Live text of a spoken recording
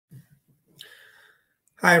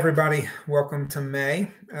Hi, everybody. Welcome to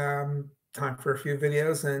May. Time for a few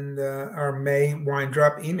videos and our May wine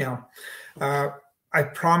drop email. I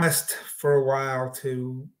promised for a while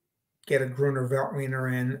to get a Gruner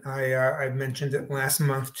Veltliner in. I mentioned it last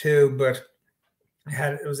month too, but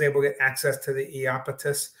I was able to get access to the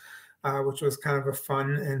Iapetus, which was kind of a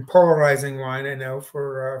fun and polarizing wine, I know,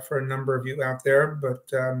 for a number of you out there, but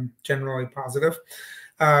generally positive.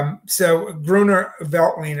 So Gruner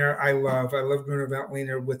Veltliner, I love Gruner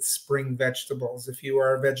Veltliner with spring vegetables. If you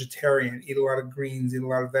are a vegetarian, eat a lot of greens, eat a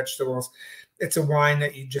lot of vegetables, it's a wine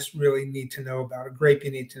that you just really need to know about, a grape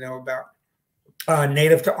you need to know about.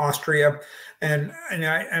 Native to Austria, and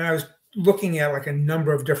I was looking at like a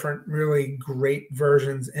number of different really great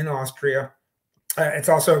versions in Austria. It's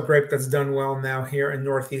also a grape that's done well now here in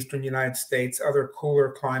northeastern United States, other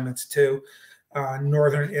cooler climates too,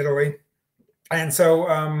 northern Italy. And so,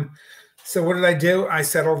 so what did I do? I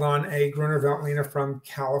settled on a Gruner Veltliner from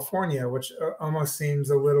California, which almost seems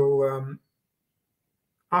a little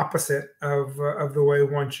opposite of the way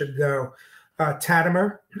one should go.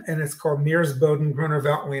 Tatomer, and it's called Meersboden Gruner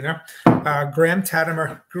Veltliner. Graham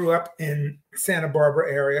Tatomer grew up in Santa Barbara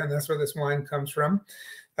area, and that's where this wine comes from.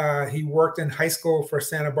 He worked in high school for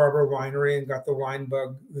Santa Barbara Winery and got the wine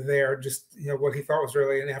bug there, just what he thought was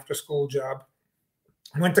really an after-school job.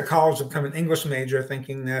 Went to college to become an English major,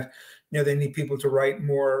 thinking that they need people to write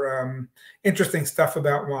more interesting stuff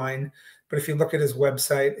about wine. But if you look at his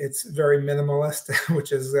website, it's very minimalist,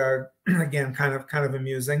 which is again kind of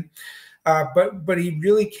amusing. But he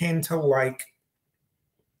really came to like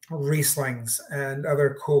Rieslings and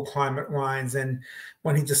other cool climate wines. And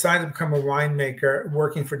when he decided to become a winemaker,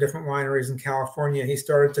 working for different wineries in California, he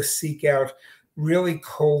started to seek out really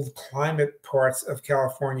cold climate parts of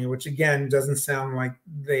California, which again doesn't sound like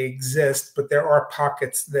they exist, but there are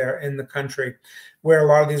pockets there in the country where a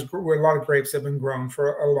lot of grapes have been grown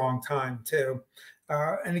for a long time too.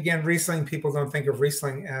 And again, Riesling, people don't think of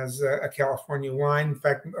Riesling as a California wine. In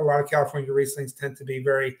fact, a lot of California Rieslings tend to be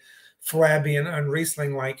very flabby and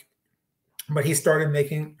un-Riesling-like. But he started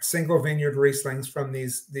making single vineyard Rieslings from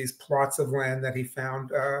these plots of land that he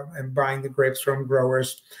found and buying the grapes from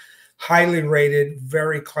growers. Highly rated,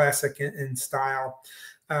 very classic in style.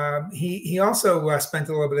 He also spent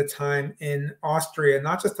a little bit of time in Austria,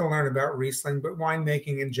 not just to learn about Riesling, but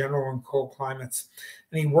winemaking in general in cold climates.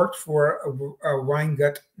 And he worked for a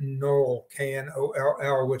Weingut Knoll,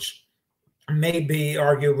 Knoll, which may be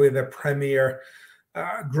arguably the premier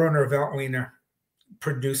Gruner Veltliner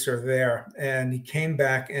producer there. And he came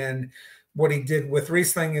back, and what he did with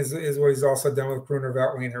Riesling is what he's also done with Gruner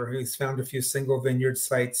Veltliner. He's found a few single vineyard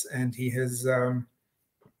sites, and he has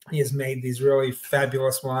made these really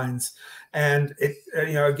fabulous wines. And it,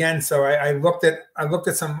 again, so I looked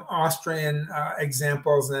at some Austrian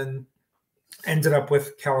examples and ended up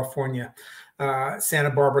with California,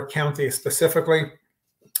 Santa Barbara County specifically.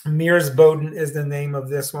 Meersboden is the name of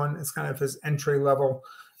this one. It's kind of his entry level,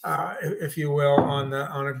 if you will, on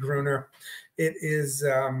a Gruner. It is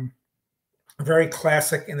very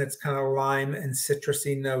classic in its kind of lime and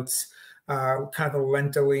citrusy notes, kind of a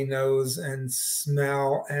lentil-y nose and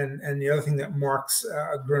smell. And the other thing that marks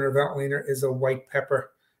Gruner Veltliner is a white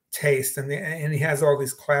pepper taste. And he has all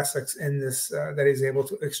these classics in this that he's able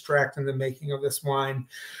to extract in the making of this wine.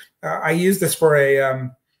 I used this for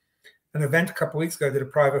an event a couple weeks ago. I did a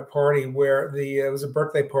private party where it was a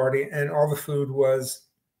birthday party, and all the food was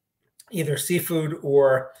either seafood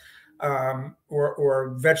or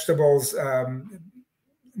vegetables.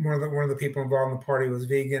 One of the people involved in the party was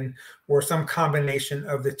vegan, or some combination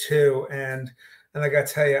of the two. And I got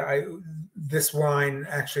to tell you, this wine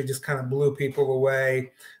actually just kind of blew people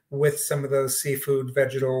away with some of those seafood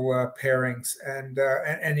vegetal pairings. And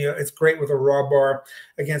it's great with a raw bar.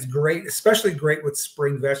 Again, it's great, especially great with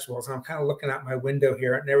spring vegetables. And I'm kind of looking out my window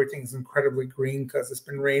here, and everything's incredibly green because it's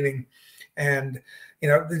been raining. And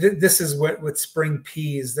this is what with spring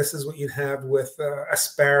peas. This is what you'd have with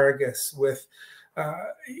asparagus, with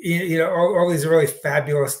all these really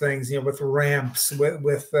fabulous things. With ramps,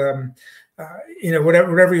 with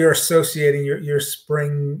whatever you're associating your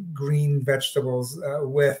spring green vegetables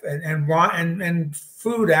with, and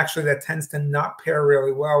food actually that tends to not pair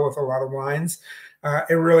really well with a lot of wines.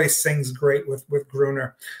 It really sings great with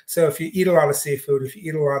Gruner. So if you eat a lot of seafood, if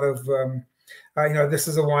you eat a lot of this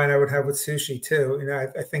is a wine I would have with sushi too.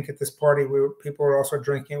 I think at this party people were also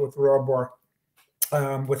drinking it with raw bar,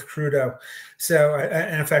 with crudo. So,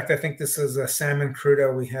 and in fact, I think this is a salmon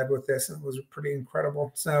crudo we had with this, and it was pretty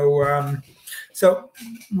incredible. So, so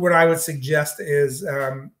what I would suggest is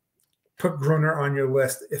put Gruner on your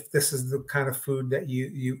list if this is the kind of food that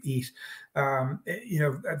you eat.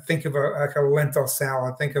 Think of like a lentil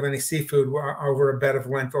salad. Think of any seafood over a bed of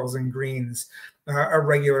lentils and greens, a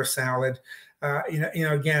regular salad.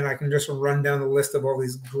 Again, I can just run down the list of all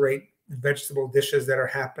these great vegetable dishes that are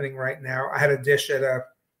happening right now. I had a dish at a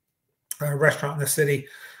restaurant in the city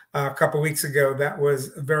a couple of weeks ago that was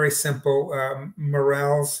very simple.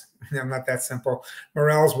 Morels, no, not that simple.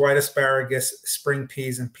 Morels, white asparagus, spring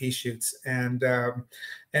peas, and pea shoots. And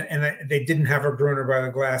they didn't have a Gruner by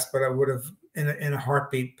the glass, but I would have in a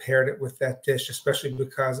heartbeat paired it with that dish, especially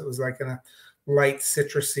because it was like in a light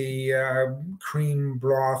citrusy cream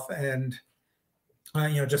broth, and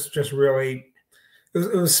just really.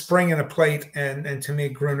 It was spring in a plate, and to me,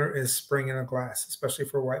 Gruner is spring in a glass, especially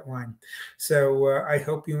for white wine. So I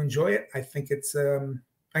hope you enjoy it. I think it's going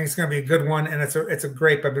to be a good one, and it's a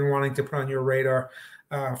grape I've been wanting to put on your radar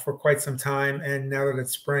for quite some time. And now that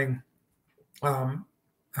it's spring, I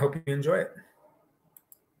hope you enjoy it.